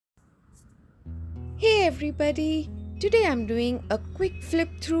Hey everybody! Today I'm doing a quick flip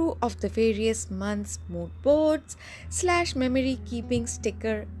through of the various months mood boards slash memory keeping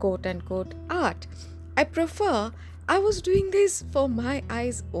sticker quote unquote art. I prefer I was doing this for my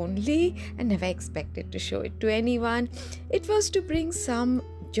eyes only and never expected to show it to anyone. It was to bring some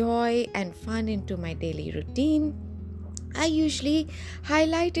joy and fun into my daily routine. I usually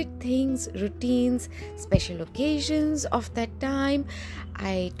highlighted things, routines, special occasions of that time.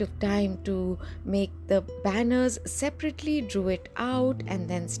 I took time to make the banners separately, drew it out, and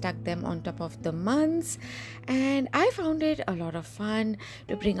then stuck them on top of the months. And I found it a lot of fun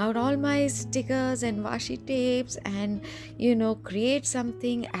to bring out all my stickers and washi tapes and create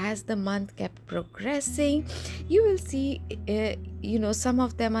something as the month kept progressing. You will see, some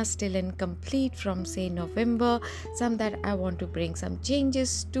of them are still incomplete from say November, some that I want to bring some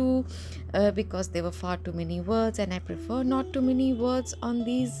changes to because there were far too many words and I prefer not too many words on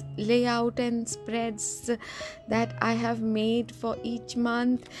these layout and spreads that I have made for each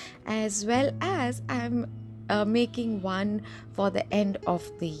month, as well as I'm making one for the end of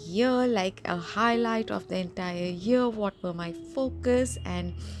the year, like a highlight of the entire year, what were my focus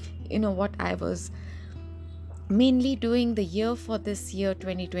and what I was mainly doing. The year for this year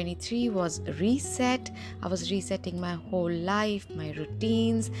 2023 was reset. I was resetting my whole life, my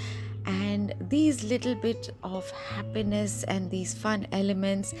routines, and these little bit of happiness and these fun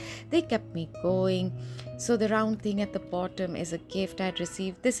elements, they kept me going. So the round thing at the bottom is a gift I'd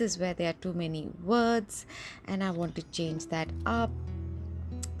received. This is where there are too many words and I want to change that up.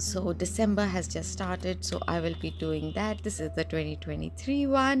 So December has just started, so I will be doing that. This is the 2023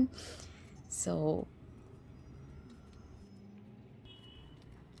 one. So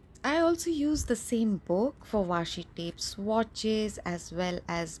I also use the same book for washi tape swatches, as well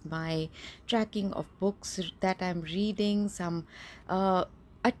as my tracking of books that I'm reading, some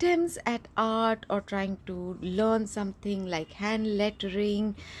attempts at art or trying to learn something like hand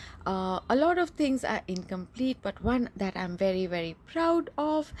lettering. A lot of things are incomplete, but one that I'm very, very proud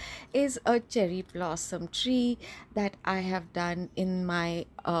of is a cherry blossom tree that I have done in my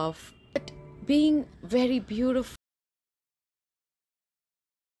being very beautiful.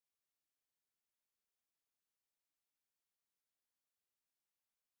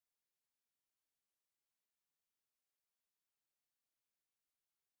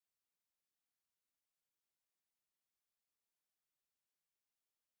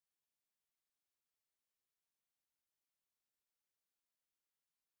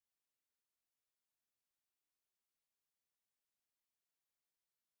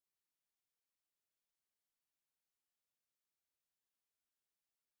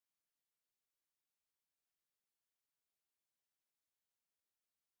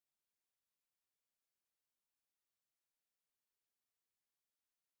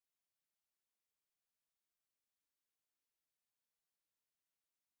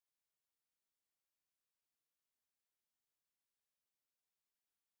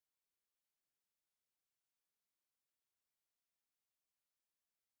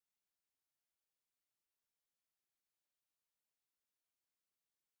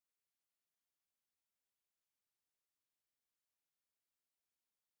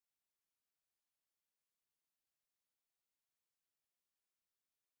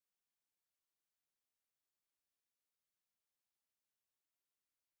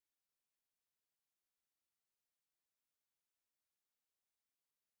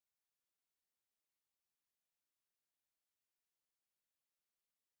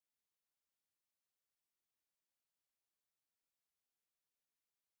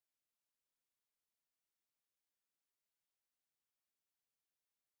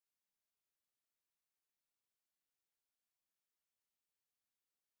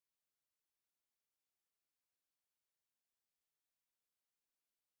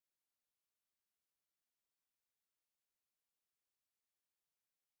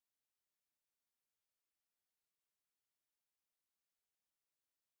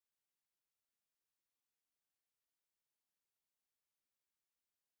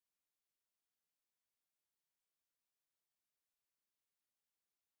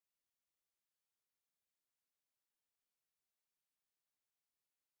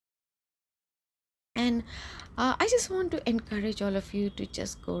 And I just want to encourage all of you to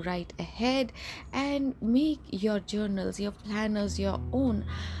just go right ahead and make your journals, your planners your own,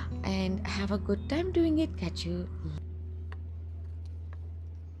 and have a good time doing it. Catch you